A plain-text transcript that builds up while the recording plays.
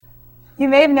You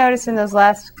may have noticed in those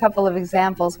last couple of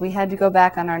examples, we had to go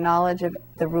back on our knowledge of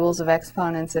the rules of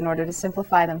exponents in order to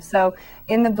simplify them. So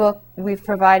in the book, we've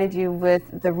provided you with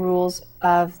the rules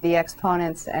of the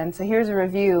exponents. And so here's a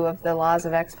review of the laws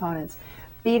of exponents.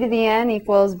 B to the n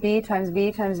equals b times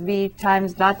b times b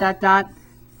times dot, dot, dot.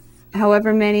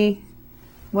 However many,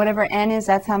 whatever n is,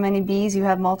 that's how many b's you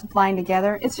have multiplying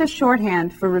together. It's just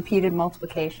shorthand for repeated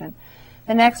multiplication.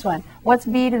 The next one, what's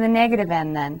b to the negative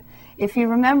n then? If you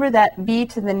remember that b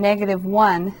to the negative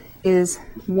 1 is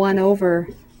 1 over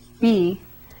b,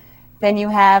 then you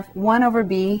have 1 over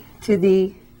b to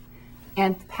the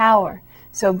nth power.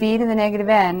 So b to the negative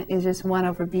n is just 1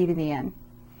 over b to the n.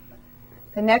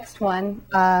 The next one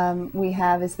we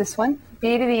have is this one,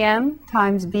 b to the m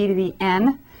times b to the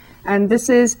n. And this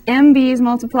is mb's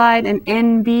multiplied and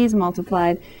nb's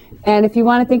multiplied. And if you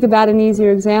want to think about an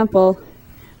easier example,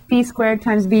 b squared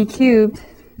times b cubed,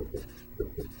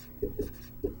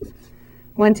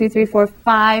 1, 2, 3, 4,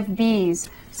 5 b's.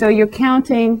 So you're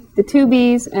counting the 2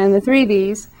 b's and the 3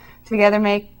 b's together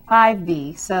make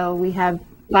 5b. So we have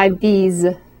 5 b's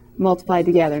multiplied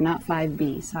together, not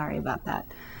 5b. Sorry about that.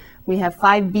 We have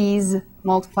 5 b's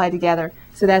multiplied together.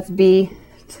 So that's b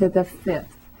to the 5th.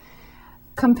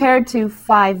 Compared to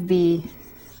 5b,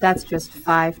 that's just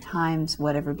 5 times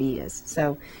whatever b is.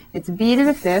 So it's b to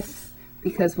the 5th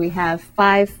because we have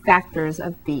 5 factors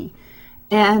of b.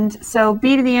 And so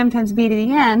b to the m times b to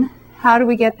the n, how do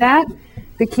we get that?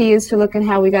 The key is to look at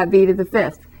how we got b to the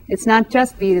 5th. It's not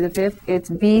just b to the 5th, it's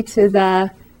b to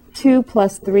the 2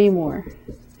 plus 3 more.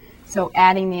 So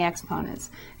adding the exponents.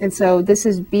 And so this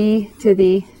is b to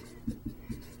the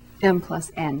m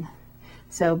plus n.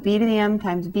 So b to the m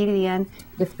times b to the n.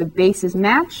 If the bases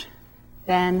match,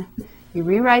 then you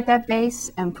rewrite that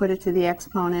base and put it to the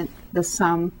exponent, the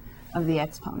sum of the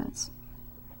exponents.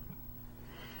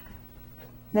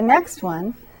 The next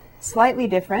one, slightly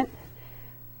different,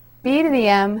 b to the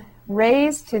m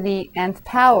raised to the nth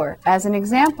power. As an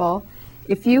example,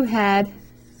 if you had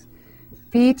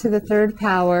b to the 3rd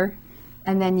power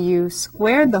and then you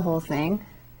squared the whole thing,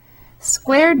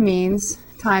 squared means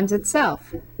times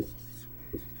itself.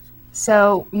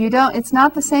 So it's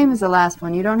not the same as the last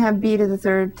one. You don't have b to the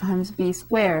 3rd times b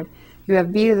squared. You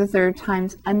have b to the 3rd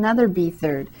times another b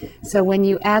 3rd. So when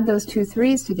you add those two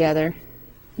 3's together,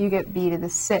 you get b to the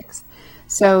 6th.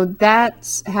 So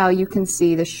that's how you can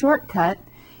see the shortcut.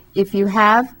 If you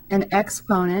have an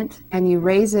exponent and you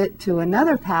raise it to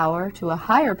another power, to a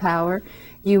higher power,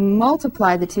 you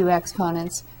multiply the two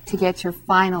exponents to get your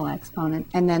final exponent,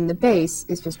 and then the base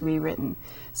is just rewritten.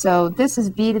 So this is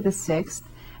b to the 6th,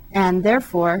 and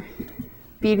therefore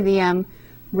b to the m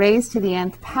raised to the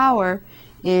nth power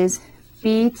is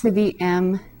b to the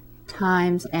m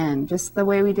times n. Just the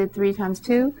way we did 3 times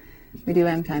 2, we do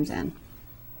m times n.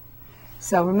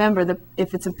 So remember,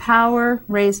 if it's a power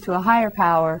raised to a higher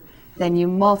power, then you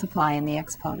multiply in the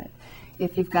exponent.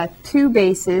 If you've got two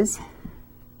bases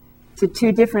to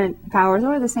two different powers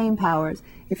or the same powers,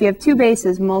 if you have two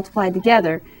bases multiplied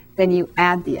together, then you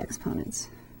add the exponents.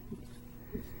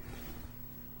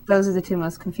 Those are the two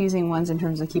most confusing ones in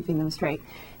terms of keeping them straight.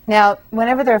 Now,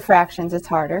 whenever there are fractions, it's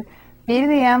harder. B to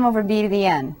the m over b to the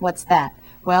n, what's that?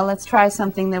 Well, let's try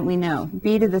something that we know.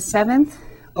 B to the 7th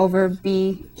over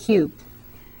b cubed.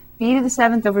 B to the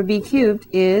 7th over b cubed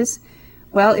is,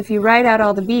 well, if you write out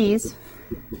all the b's,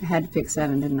 I had to pick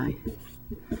 7, didn't I?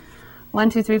 1,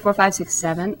 2, 3, 4, 5, 6,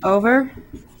 7 over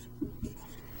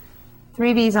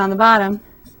 3 b's on the bottom.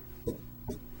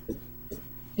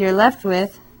 You're left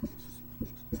with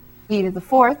b to the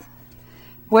 4th.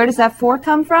 Where does that 4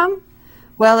 come from?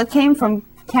 Well, it came from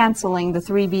canceling the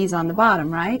 3 b's on the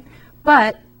bottom, right?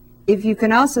 But if you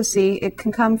can also see, it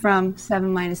can come from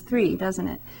 7 minus 3, doesn't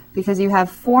it? Because you have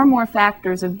 4 more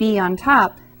factors of b on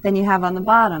top than you have on the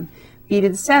bottom. B to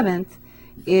the 7th,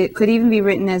 it could even be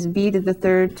written as b to the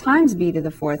 3rd times b to the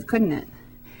 4th, couldn't it?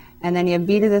 And then you have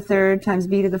b to the 3rd times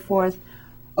b to the 4th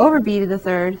over b to the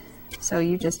 3rd, so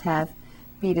you just have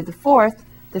b to the 4th.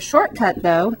 The shortcut,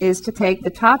 though, is to take the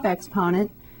top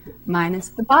exponent minus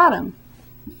the bottom,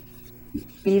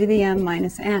 b to the m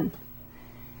minus n.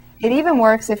 It even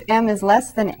works if m is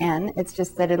less than n, it's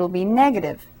just that it'll be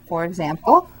negative. For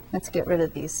example, let's get rid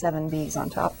of these 7 b's on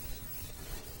top.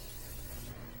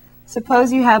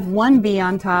 Suppose you have 1 b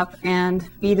on top and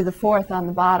b to the 4th on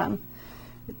the bottom.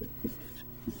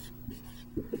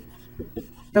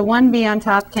 The 1 b on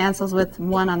top cancels with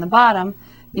 1 on the bottom.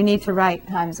 You need to write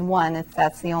times 1 if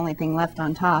that's the only thing left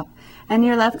on top. And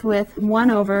you're left with 1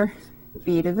 over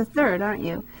b to the 3rd, aren't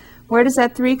you? Where does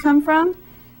that 3 come from?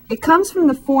 It comes from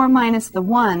the 4 minus the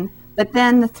 1, but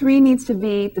then the 3 needs to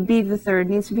be, the b to the 3rd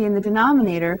needs to be in the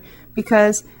denominator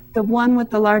because the one with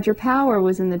the larger power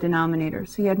was in the denominator.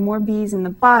 So you had more b's in the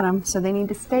bottom, so they need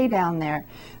to stay down there.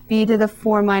 B to the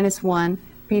 4 minus 1,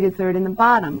 b to the third in the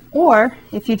bottom. Or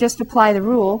if you just apply the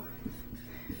rule,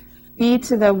 b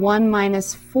to the 1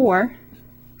 minus 4,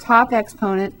 top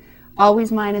exponent,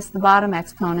 always minus the bottom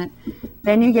exponent.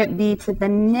 Then you get b to the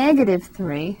negative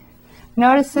 3.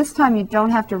 Notice this time you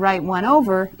don't have to write 1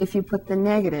 over if you put the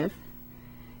negative.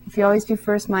 If you always do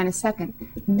first minus second.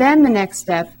 Then the next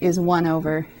step is 1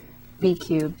 over b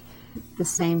cubed. The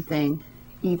same thing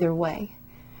either way.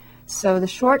 So the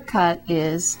shortcut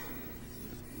is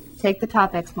take the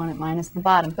top exponent minus the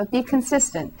bottom, but be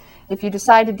consistent. If you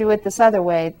decide to do it this other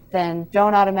way, then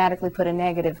don't automatically put a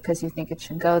negative because you think it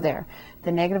should go there.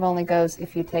 The negative only goes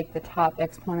if you take the top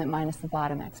exponent minus the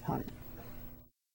bottom exponent.